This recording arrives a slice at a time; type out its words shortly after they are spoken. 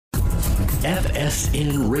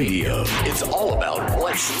FSN Radio. It's all about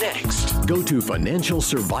what's next. Go to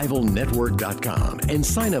financialsurvivalnetwork.com and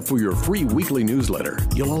sign up for your free weekly newsletter.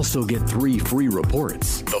 You'll also get 3 free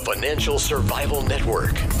reports. The Financial Survival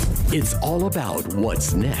Network. It's all about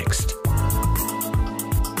what's next.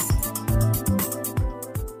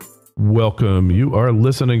 Welcome. You are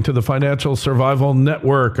listening to the Financial Survival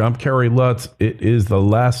Network. I'm Kerry Lutz. It is the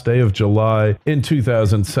last day of July in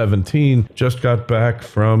 2017. Just got back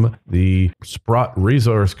from the Sprott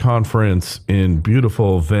Resource Conference in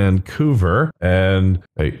beautiful Vancouver. And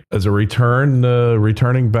hey, as a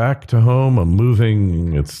returning back to home, I'm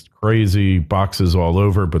moving. It's crazy, boxes all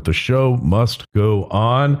over, but the show must go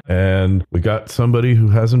on. And we got somebody who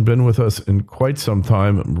hasn't been with us in quite some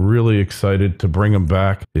time. I'm really excited to bring him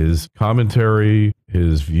back. His commentary,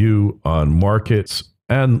 his view on markets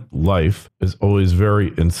and life is always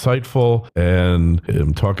very insightful. And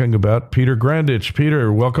I'm talking about Peter Grandich.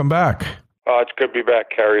 Peter, welcome back. It's good to be back,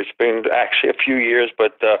 Kerry. It's been actually a few years,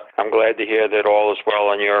 but I'm glad to hear that all is well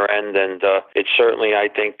on your end. And it's certainly, I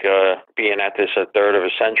think, being at this a third of a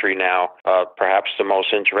century now, perhaps the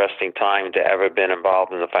most interesting time to ever been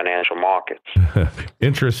involved in the financial markets.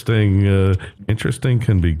 Interesting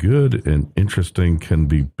can be good and interesting can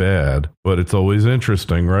be bad, but it's always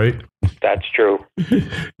interesting, right? That's true.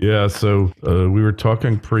 Yeah, so we were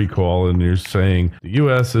talking pre-call, and you're saying the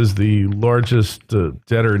U.S. is the largest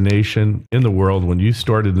debtor nation in the world. When you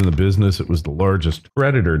started in the business, it was the largest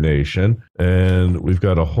creditor nation, and we've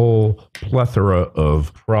got a whole plethora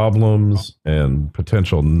of problems and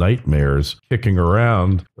potential nightmares kicking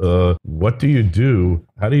around. What do you do?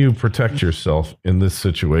 How do you protect yourself in this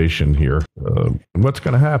situation here? What's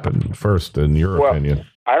going to happen first, in your opinion?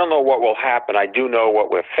 I don't know what will happen. I do know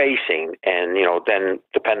what we're facing, and then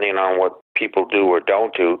depending on what people do or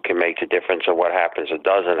don't do can make the difference of what happens or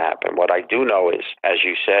doesn't happen. What I do know is, as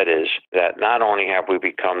you said, is that not only have we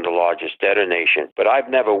become the largest debtor nation, but I've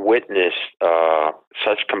never witnessed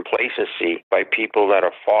such complacency by people that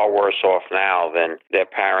are far worse off now than their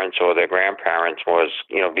parents or their grandparents was,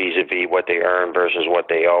 vis-a-vis what they earn versus what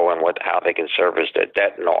they owe and how they can service their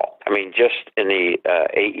debt and all. I mean, just in the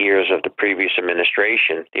 8 years of the previous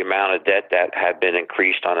administration, the amount of debt that had been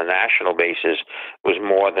increased on a national basis was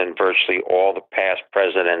more than virtually all the past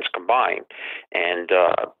presidents combined. And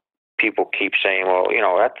people keep saying, well,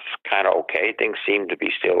 that's kind of okay. Things seem to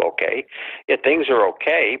be still okay. Yeah, things are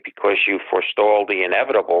okay because you forestalled the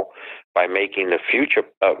inevitable by making the future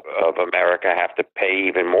of America have to pay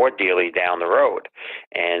even more dearly down the road.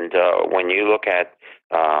 And when you look at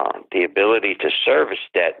the ability to service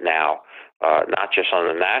debt now, not just on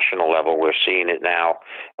the national level, we're seeing it now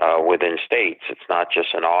within states. It's not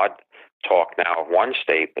just an odd talk now of one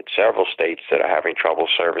state, but several states that are having trouble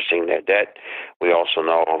servicing their debt. We also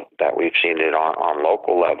know that we've seen it on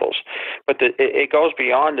local levels. But it goes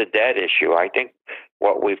beyond the debt issue. I think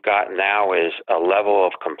what we've got now is a level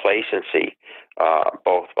of complacency,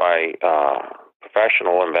 both by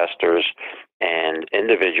professional investors and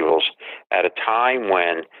individuals, at a time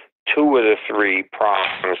when 2 of the 3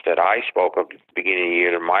 prongs that I spoke of at the beginning of the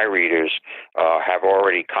year to my readers have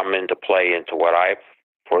already come into play into what I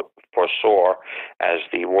foresaw as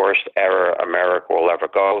the worst era America will ever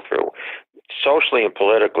go through. Socially and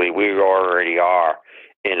politically, we already are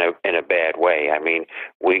in a bad way. I mean,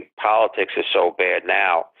 politics is so bad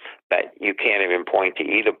now that you can't even point to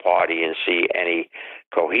either party and see any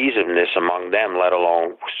cohesiveness among them, let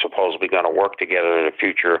alone supposedly going to work together in the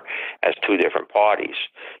future as 2 different parties.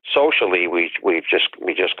 Socially, we've just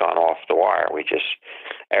gone off the wire.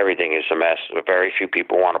 Everything is a mess. Very few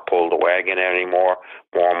people want to pull the wagon anymore.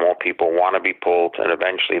 More and more people want to be pulled, and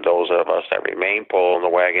eventually those of us that remain pulling the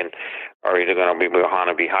wagon are either going to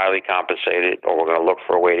be highly compensated, or we're going to look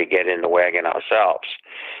for a way to get in the wagon ourselves.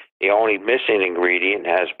 The only missing ingredient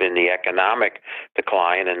has been the economic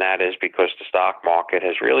decline, and that is because the stock market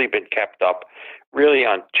has really been kept up really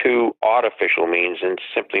on 2 artificial means, and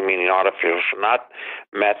simply meaning artificial, not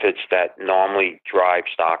methods that normally drive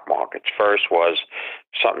stock markets. First was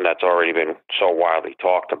something that's already been so widely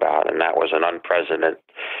talked about, and that was an unprecedented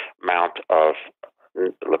amount of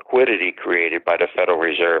liquidity created by the Federal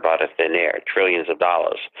Reserve out of thin air, trillions of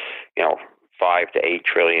dollars, 5 to 8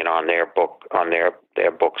 trillion on their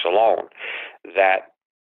books alone. That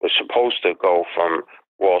was supposed to go from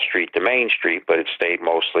Wall Street to Main Street, but it stayed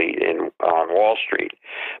mostly on Wall Street.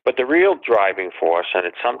 But the real driving force, and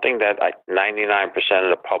it's something that 99%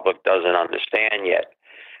 of the public doesn't understand yet,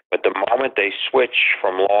 but the moment they switch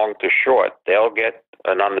from long to short, they'll get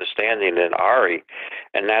an understanding in a hurry,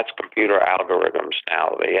 and that's computer algorithms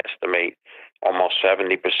now. They estimate almost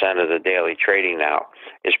 70% of the daily trading now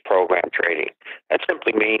is program trading. That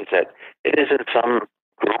simply means that it isn't some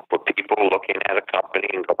group of people looking at a company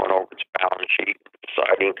and going over its balance sheet,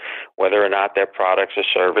 deciding whether or not their products or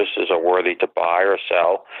services are worthy to buy or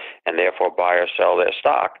sell, and therefore buy or sell their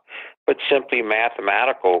stock, but simply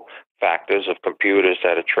mathematical factors of computers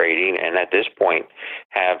that are trading and at this point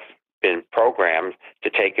have been programmed to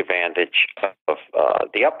take advantage of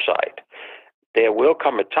the upside. There will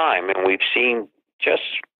come a time, and we've seen just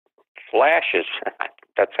flashes,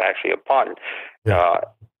 that's actually a pun,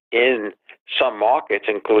 in some markets,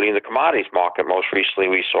 including the commodities market. Most recently,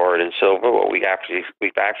 we saw it in silver, but we've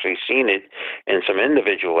actually seen it in some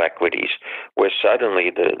individual equities, where suddenly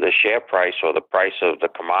the share price or the price of the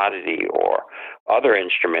commodity or other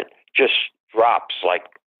instrument just drops like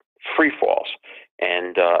free falls.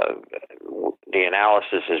 And the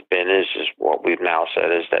analysis has been is what we've now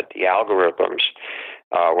said is that the algorithms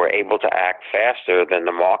were able to act faster than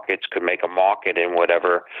the markets could make a market in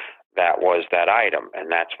whatever that was that item, and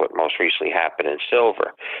that's what most recently happened in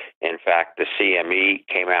silver. In fact, the CME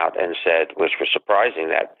came out and said, which was surprising,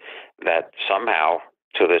 that somehow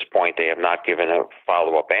to this point they have not given a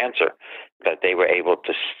follow-up answer, that they were able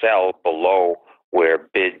to sell below where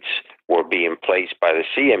bids were being placed by the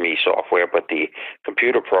CME software, but the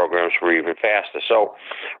computer programs were even faster. So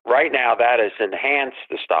right now that has enhanced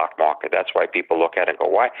the stock market. That's why people look at it and go,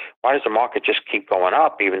 why does the market just keep going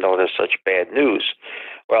up even though there's such bad news?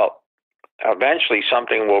 Well, eventually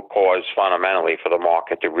something will cause fundamentally for the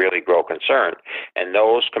market to really grow concerned, and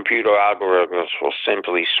those computer algorithms will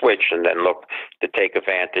simply switch and then look to take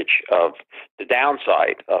advantage of the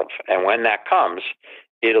downside of, and when that comes,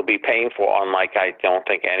 it'll be painful, unlike I don't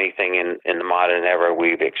think anything in the modern era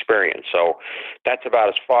we've experienced. So that's about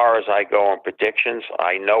as far as I go on predictions.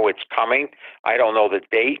 I know it's coming. I don't know the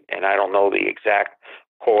date, and I don't know the exact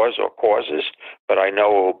cause or causes, but I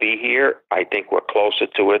know it will be here. I think we're closer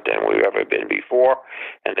to it than we've ever been before,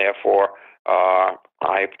 and therefore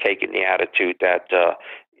I've taken the attitude that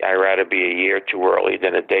I'd rather be a year too early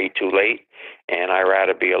than a day too late, and I'd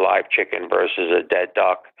rather be a live chicken versus a dead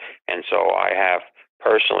duck. And so I have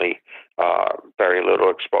personally very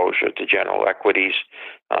little exposure to general equities.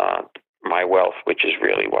 My wealth, which is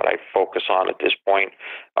really what I focus on at this point,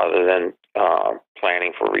 other than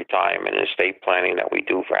planning for retirement and estate planning that we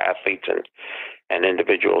do for athletes and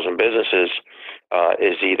individuals and businesses,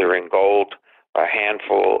 is either in gold, a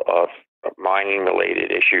handful of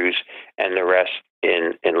mining-related issues, and the rest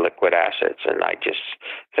in liquid assets. And I just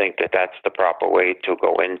think that that's the proper way to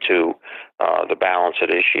go into the balance of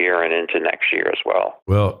this year and into next year as well.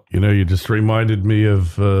 Well, you just reminded me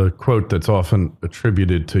of a quote that's often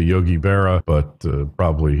attributed to Yogi Berra, but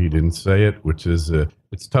probably he didn't say it, which is,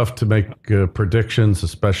 it's tough to make predictions,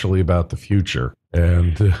 especially about the future.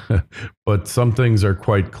 And but some things are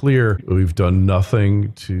quite clear. We've done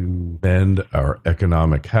nothing to mend our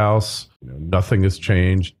economic house. Nothing has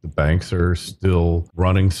changed. The banks are still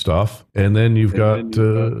running stuff. And then you've got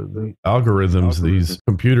the algorithms, these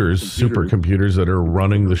computers, supercomputers that are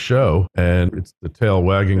running the show. And it's the tail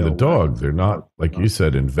wagging the dog. They're not, like you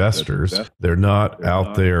said, investors. They're not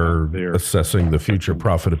out there assessing the future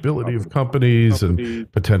profitability of companies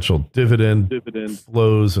and potential dividend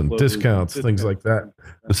flows and discounts, things like that.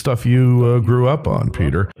 The stuff you grew up on,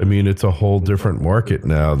 Peter. I mean, it's a whole different market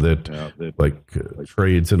now that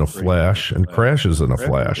trades in a flash and crashes in a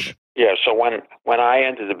flash. Yeah, so when I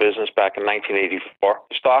entered the business back in 1984,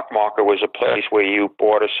 the stock market was a place where you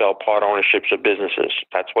bought or sell part ownerships of businesses.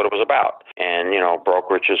 That's what it was about. And,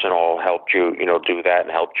 brokerages and all helped you, do that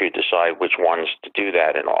and helped you decide which ones to do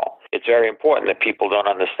that and all. It's very important that people don't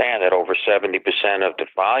understand that over 70% of the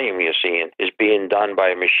volume you're seeing is being done by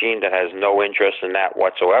a machine that has no interest in that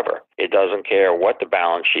whatsoever. It doesn't care what the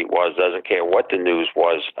balance sheet was, doesn't care what the news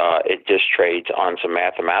was. It just trades on some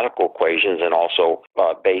mathematical equations and also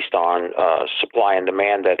based on supply and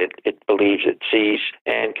demand that it believes it sees,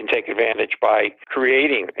 and can take advantage by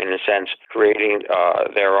creating, in a sense,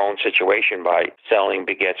 their own situation by selling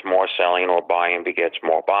begets more selling or buying begets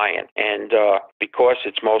more buying. And because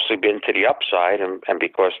it's mostly been to the upside and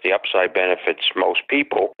because the upside benefits most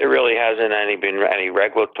people, there really hasn't been any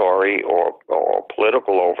regulatory or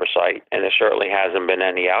political oversight, and there certainly hasn't been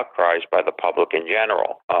any outcries by the public in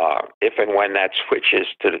general. If and when that switches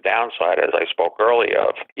to the downside, as I spoke earlier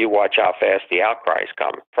of, you watch how fast the outcries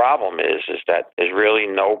come. Problem is that there's really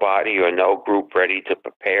nobody or no group ready to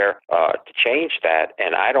prepare to change that,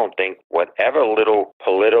 and I don't think whatever little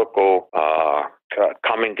political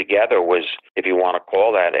coming together was, if you want to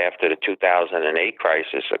call that, after the 2008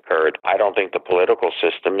 crisis occurred. I don't think the political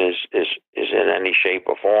system is in any shape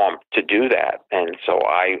or form to do that. And so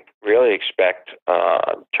I really expect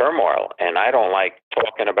turmoil, and I don't like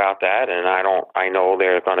talking about that, and I know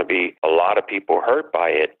there are going to be a lot of people hurt by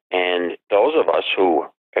it. And those of us who,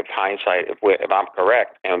 if I'm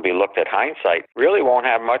correct, and we looked at hindsight, really won't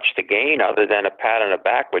have much to gain other than a pat on the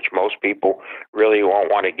back, which most people really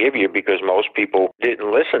won't want to give you because most people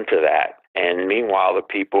didn't listen to that. And meanwhile, the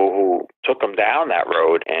people who took them down that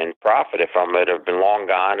road and profited from it have been long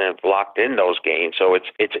gone and have locked in those gains. So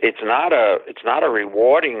it's not a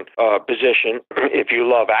rewarding position if you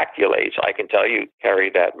love accolades. I can tell you, Kerry,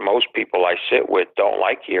 that most people I sit with don't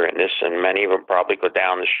like hearing this, and many of them probably go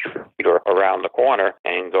down the street or around the corner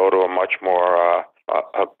and go to a much more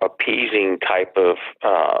appeasing type of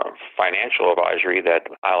financial advisory that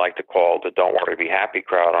I like to call the don't worry, be happy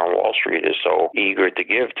crowd on Wall Street is so eager to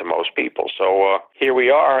give to most people. So here we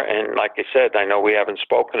are, and like I said, I know we haven't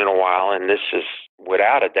spoken in a while, and this is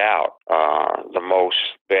without a doubt the most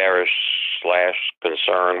bearish /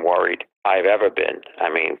 concerned, worried I've ever been. I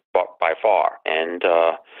mean, by far. And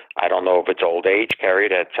I don't know if it's old age, Kerry,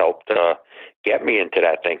 that's helped get me into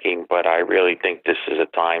that thinking, but I really think this is a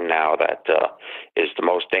time now that is the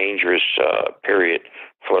most dangerous period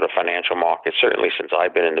for the financial market, certainly since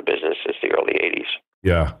I've been in the business since the early 80s.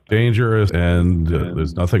 Yeah, dangerous, and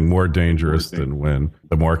there's nothing more dangerous than when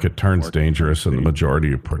the market turns dangerous and the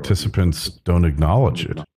majority of participants don't acknowledge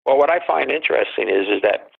it. Well, what I find interesting is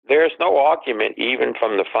that there's no argument, even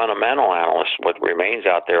from the fundamental analysts, what remains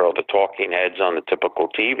out there, or the talking heads on the typical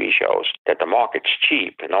TV shows, that the market's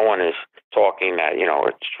cheap. And no one is talking that,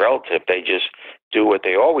 it's relative. They just do what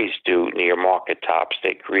they always do near market tops.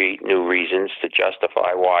 They create new reasons to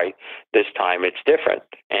justify why this time it's different.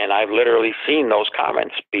 And I've literally seen those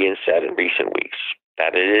comments being said in recent weeks,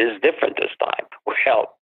 that it is different this time.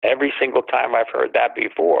 Well, every single time I've heard that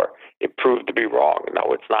before, it proved to be wrong.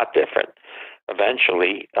 No, it's not different.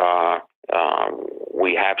 Eventually,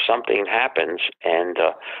 we have something happens, and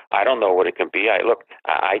I don't know what it can be.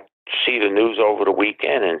 I see the news over the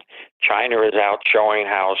weekend, and China is out showing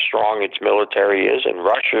how strong its military is, and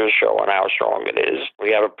Russia is showing how strong it is.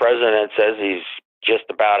 We have a president that says he's just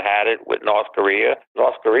about had it with North Korea.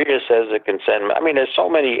 North Korea says it can send. I mean, there's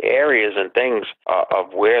so many areas and things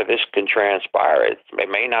of where this can transpire. It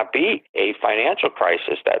may not be a financial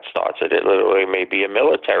crisis that starts it. It literally may be a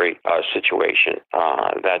military situation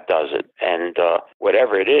that does it. And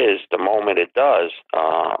whatever it is, the moment it does,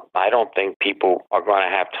 I don't think people are going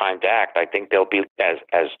to have time to act. I think they'll be, as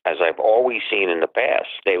I've always seen in the past,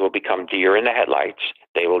 they will become deer in the headlights.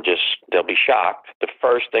 They'll be shocked. The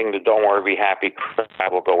first thing the don't worry, be happy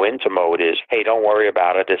crowd will go into mode is, hey, don't worry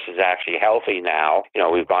about it. This is actually healthy now.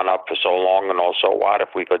 We've gone up for so long, and also what if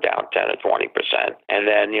we go down 10 or 20%? And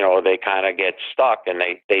then, they kind of get stuck, and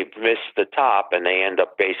they've missed the top, and they end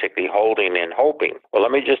up basically holding and hoping. Well,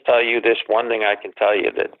 let me just tell you this one thing I can tell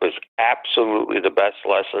you that was absolutely the best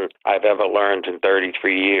lesson I've ever learned in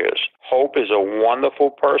 33 years. Hope is a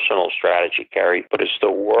wonderful personal strategy, Kerry, but it's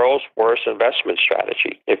the world's worst investment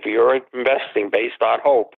strategy. If you're investing based on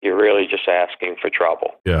hope, you're really just asking for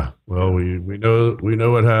trouble. Yeah, well, we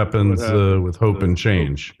know what happens with hope and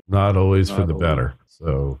change, not always for the better.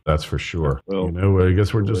 So that's for sure. Well, I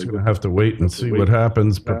guess we're just going to have to wait and see what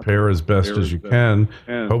happens. Prepare as best as you can.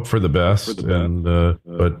 Hope for the best,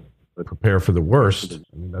 but prepare for the worst.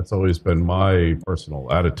 I mean, that's always been my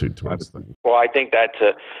personal attitude towards things. Well, I think that's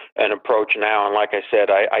an approach now. And like I said,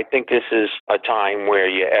 I think this is a time where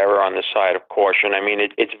you err on the side of caution. I mean,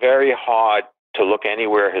 it's very hard to look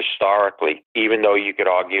anywhere historically, even though you could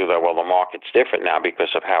argue that, well, the market's different now because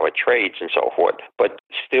of how it trades and so forth. But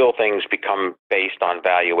still things become based on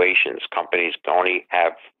valuations. Companies only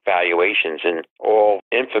have valuations, and all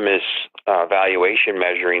infamous valuation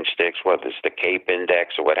measuring sticks, whether it's the CAPE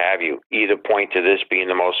index or what have you, either point to this being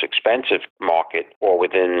the most expensive market or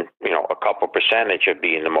within a couple percentage of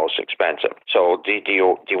being the most expensive. So do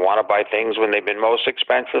you want to buy things when they've been most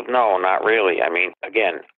expensive? No, not really. I mean,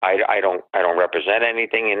 again, I don't represent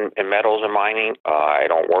anything in metals and mining. I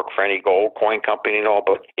don't work for any gold coin company and all.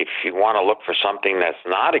 But if you want to look for something that's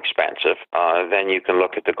not expensive, then you can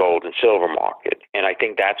look at the gold and silver market. And I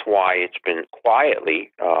think that's why it's been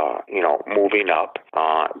quietly, moving up,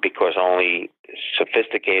 because only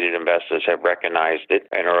sophisticated investors have recognized it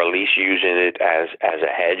and are at least using it as a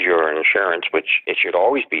hedge or an insurance, which it should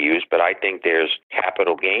always be used. But I think there's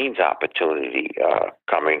capital gains opportunity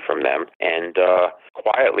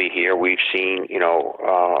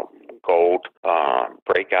gold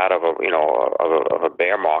breakout of a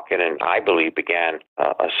bear market, and I believe began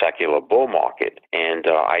a secular bull market. And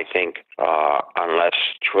I think unless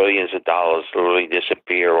trillions of dollars literally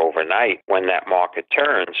disappear overnight, when that market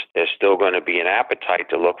turns, there's still going to be an appetite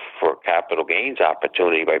to look for capital gains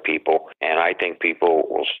opportunity by people, and I think people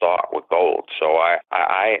will start with gold. So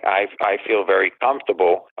I feel very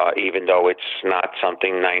comfortable, even though it's not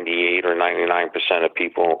something 98 or 99% of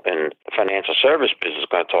people in the financial service business are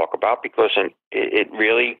going to talk about, because it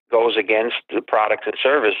really goes against the products and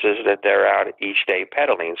services that they're out each day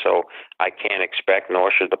peddling. So I can't expect,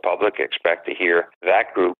 nor should the public expect, to hear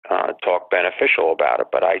that group talk beneficial about it.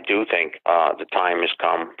 But I do think the time has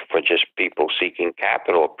come for just people seeking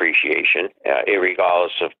capital appreciation,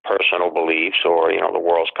 irregardless of personal beliefs or, the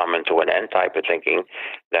world's coming to an end type of thinking,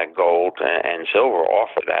 that gold and silver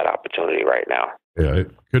offer that opportunity right now. Yeah, I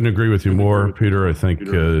couldn't agree with you more, Peter. I think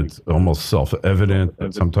it's almost self-evident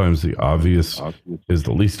that sometimes the obvious is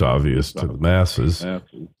the least obvious to the masses, to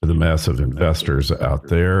the massive investors out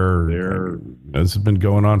there. This has been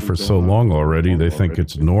going on for so long already. They think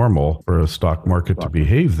it's normal for a stock market to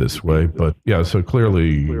behave this way. But yeah, so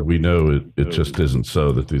clearly we know it just isn't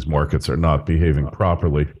so, that these markets are not behaving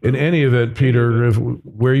properly. In any event, Peter,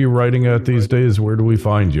 where are you writing at these days? Where do we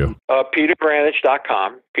find you?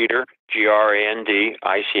 PeterGrandich.com. Peter,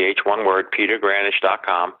 Grandich, one word,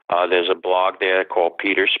 PeterGrandich.com. There's a blog there called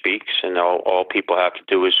Peter Speaks, and all people have to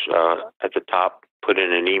do is at the top put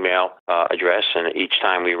in an email address, and each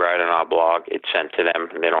time we write on our blog, it's sent to them,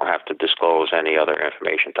 and they don't have to disclose any other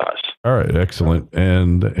information to us. All right, excellent.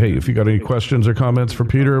 And hey, if you got any questions or comments for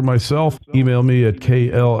Peter or myself, email me at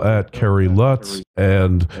kl@KerryLutz,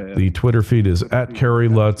 and the Twitter feed is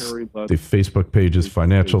 @KerryLutz. The Facebook page is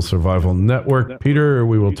Financial Survival Network. Peter,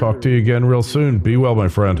 we will talk to you again real soon. Be well, my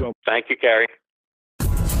friend. Thank you, Kerry.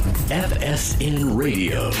 FSN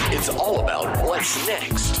Radio. It's all about what's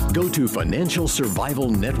next. Go to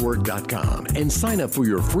financialsurvivalnetwork.com and sign up for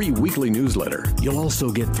your free weekly newsletter. You'll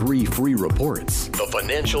also get 3 free reports. The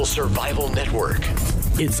Financial Survival Network.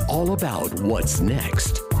 It's all about what's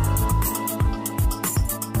next.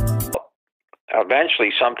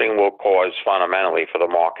 Eventually, something will cause fundamentally for the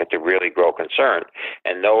market to really grow concerned,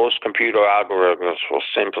 and those computer algorithms will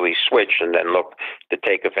simply switch and then look to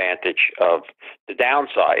take advantage of the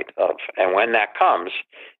downside of. And when that comes,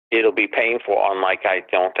 it'll be painful, unlike I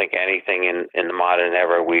don't think anything in the modern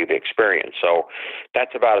era we've experienced. So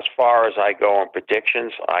that's about as far as I go on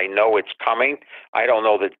predictions. I know it's coming. I don't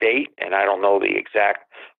know the date, and I don't know the exact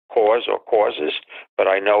cause or causes, but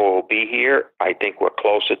I know it will be here. I think we're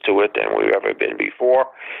closer to it than we've ever been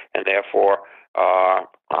before, and therefore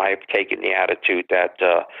I've taken the attitude that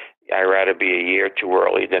I'd rather be a year too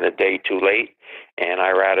early than a day too late, and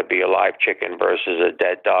I'd rather be a live chicken versus a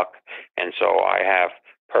dead duck. And so I have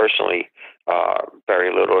personally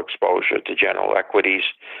very little exposure to general equities.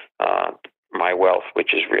 My wealth,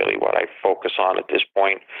 which is really what I focus on at this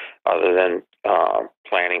point, other than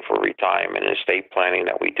planning for retirement and estate planning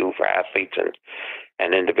that we do for athletes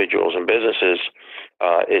and individuals and businesses,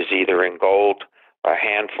 is either in gold, a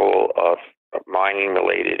handful of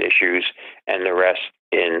mining-related issues, and the rest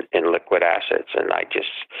in liquid assets. And I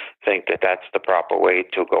just think that that's the proper way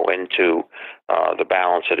to go into the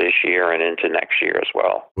balance of this year and into next year as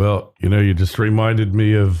well. Well, you just reminded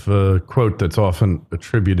me of a quote that's often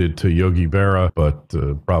attributed to Yogi Berra, but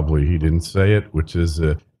probably he didn't say it, which is,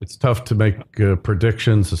 it's tough to make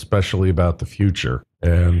predictions, especially about the future.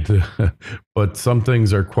 And but some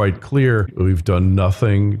things are quite clear. We've done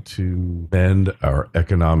nothing to mend our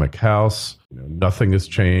economic house. Nothing has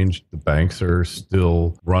changed. The banks are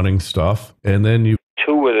still running stuff. And then you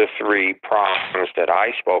 2 of the 3 prongs that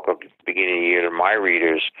I spoke of at the beginning of the year to my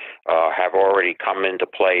readers have already come into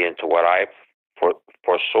play into what I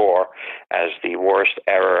foresaw as the worst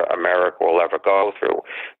era America will ever go through.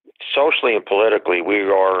 Socially and politically, we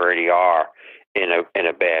already are in a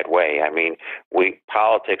bad way. I mean,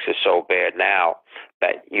 politics is so bad now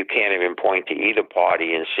that you can't even point to either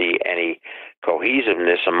party and see any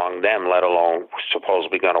cohesiveness among them, let alone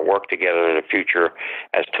supposedly going to work together in the future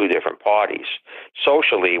as 2 different parties.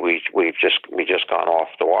 Socially, we've just gone off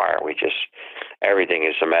the wire. Everything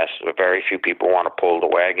is a mess. Very few people want to pull the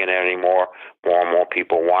wagon anymore. More and more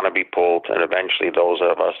people want to be pulled, and eventually those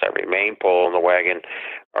of us that remain pulling the wagon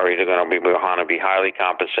are either going to be highly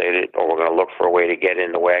compensated, or we're going to look for a way to get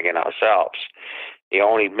in the wagon ourselves. The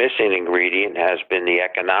only missing ingredient has been the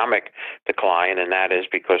economic decline, and that is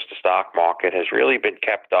because the stock market has really been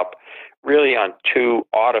kept up really on two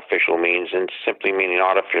artificial means, and simply meaning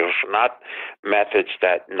artificial, not methods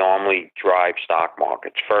that normally drive stock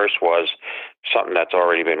markets. First was something that's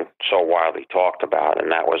already been so widely talked about,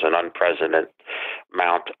 and that was an unprecedented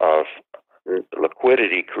amount of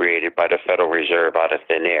liquidity created by the Federal Reserve out of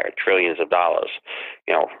thin air, trillions of dollars,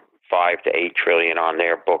 5 to 8 trillion on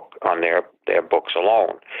their books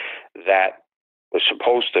alone. That was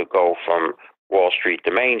supposed to go from Wall Street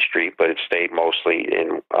to Main Street, but it stayed mostly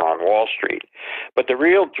on Wall Street. But the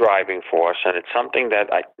real driving force, and it's something that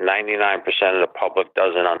 99% of the public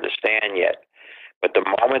doesn't understand yet, but the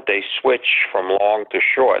moment they switch from long to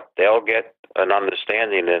short, they'll get an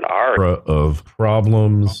understanding in our of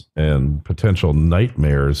problems and potential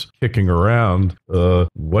nightmares kicking around.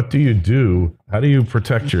 What do you do? How do you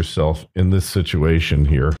protect yourself in this situation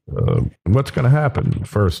here? And what's going to happen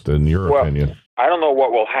first, in your opinion? I don't know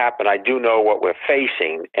what will happen. I do know what we're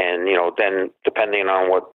facing, and then depending on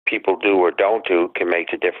what people do or don't do can make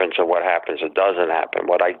the difference of what happens or doesn't happen.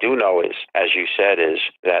 What I do know is, as you said, is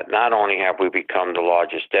that not only have we become the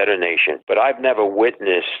largest debtor nation, but I've never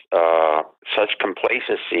witnessed such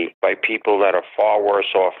complacency by people that are far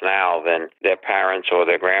worse off now than their parents or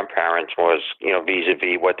their grandparents was,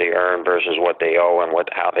 vis-a-vis what they earn versus what they owe and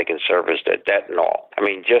how they can service their debt and all. I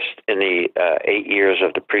mean, just in the 8 years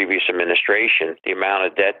of the previous administration, the amount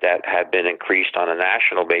of debt that had been increased on a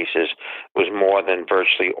national basis was more than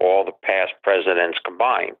virtually all the past presidents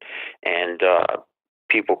combined. And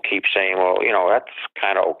people keep saying, well, that's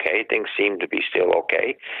kind of okay. Things seem to be still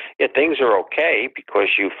okay. Yet things are okay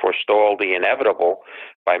because you forestalled the inevitable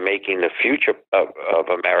by making the future of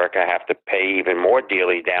America have to pay even more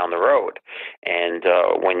dearly down the road. And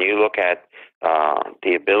when you look at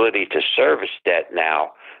the ability to service debt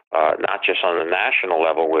now, not just on the national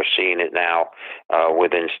level, we're seeing it now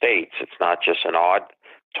within states. It's not just an odd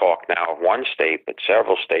talk now of one state, but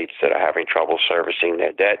several states that are having trouble servicing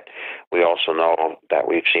their debt. We also know that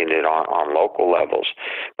we've seen it on local levels.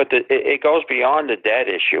 But it goes beyond the debt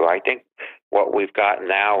issue. I think what we've got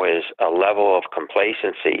now is a level of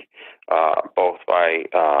complacency, both by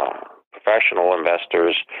professional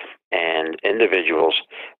investors and individuals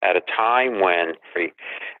at a time when,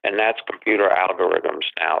 and that's computer algorithms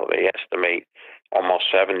now. They estimate almost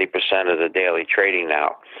 70% of the daily trading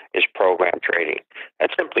now is program trading.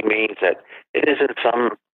 That simply means that it isn't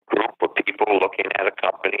some group of people looking at a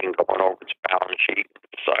company and going over its balance sheet,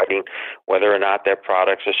 deciding whether or not their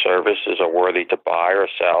products or services are worthy to buy or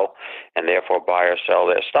sell, and therefore buy or sell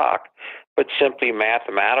their stock, but simply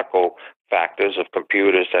mathematical factors of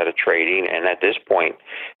computers that are trading and at this point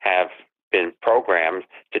have been programmed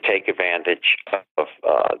to take advantage of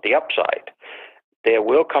the upside. There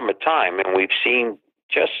will come a time, and we've seen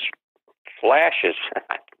just flashes,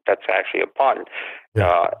 that's actually a pun,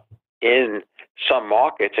 in some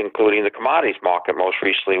markets, including the commodities market. Most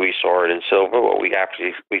recently, we saw it in silver, but we've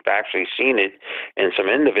actually seen it in some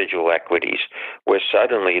individual equities where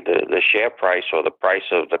suddenly the share price or the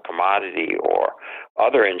price of the commodity or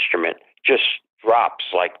other instrument just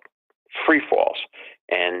drops like free falls.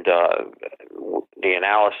 And the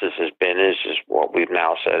analysis has been is what we've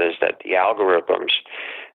now said is that the algorithms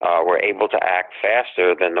were able to act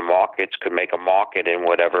faster than the markets could make a market in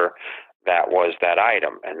whatever that was that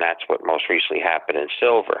item. And that's what most recently happened in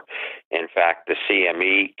silver. In fact, the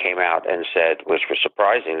CME came out and said, which was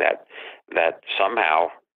surprising, that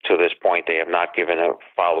somehow to this point they have not given a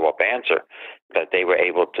follow-up answer, that they were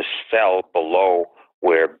able to sell below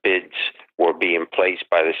where bids were being placed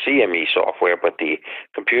by the CME software, but the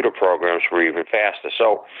computer programs were even faster.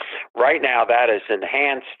 So right now that has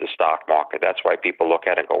enhanced the stock market. That's why people look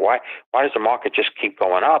at it and go, why does the market just keep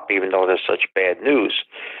going up even though there's such bad news?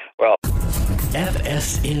 Well,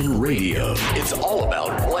 FSN Radio. It's all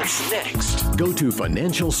about what's next. Go to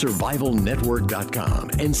financialsurvivalnetwork.com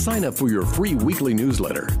and sign up for your free weekly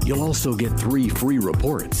newsletter. You'll also get 3 free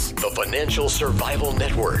reports. The Financial Survival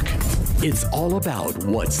Network. It's all about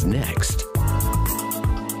what's next.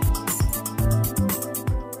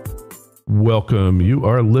 Welcome. You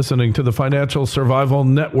are listening to the Financial Survival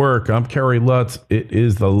Network. I'm Kerry Lutz. It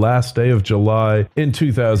is the last day of July in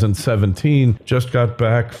 2017. Just got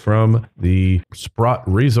back from the Sprott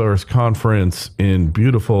Resource Conference in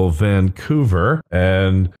beautiful Vancouver.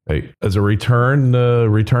 And hey, as a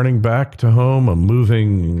returning back to home, I'm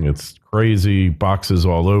moving. It's crazy, boxes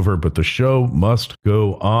all over, but the show must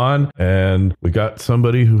go on. And we got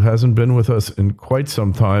somebody who hasn't been with us in quite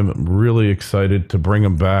some time. I'm really excited to bring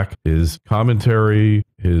him back. His commentary,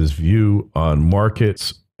 his view on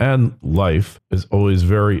markets and life is always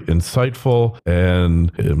very insightful.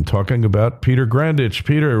 And I'm talking about Peter Grandich.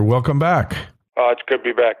 Peter, welcome back. It's good to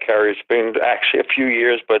be back, Kerry. It's been actually a few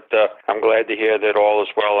years, but I'm glad to hear that all is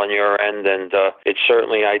well on your end. And it's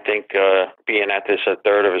certainly, I think, being at this a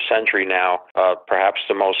third of a century now, perhaps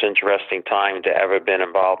the most interesting time to ever been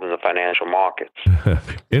involved in the financial markets.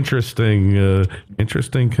 Interesting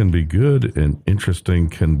can be good and interesting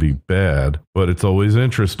can be bad, but it's always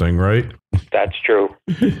interesting, right? That's true.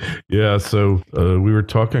 Yeah, so we were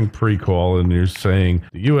talking pre-call, and you're saying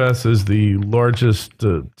the U.S. is the largest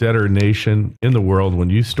debtor nation in the world. When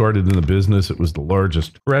you started in the business, it was the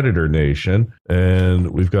largest creditor nation,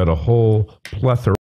 and we've got a whole plethora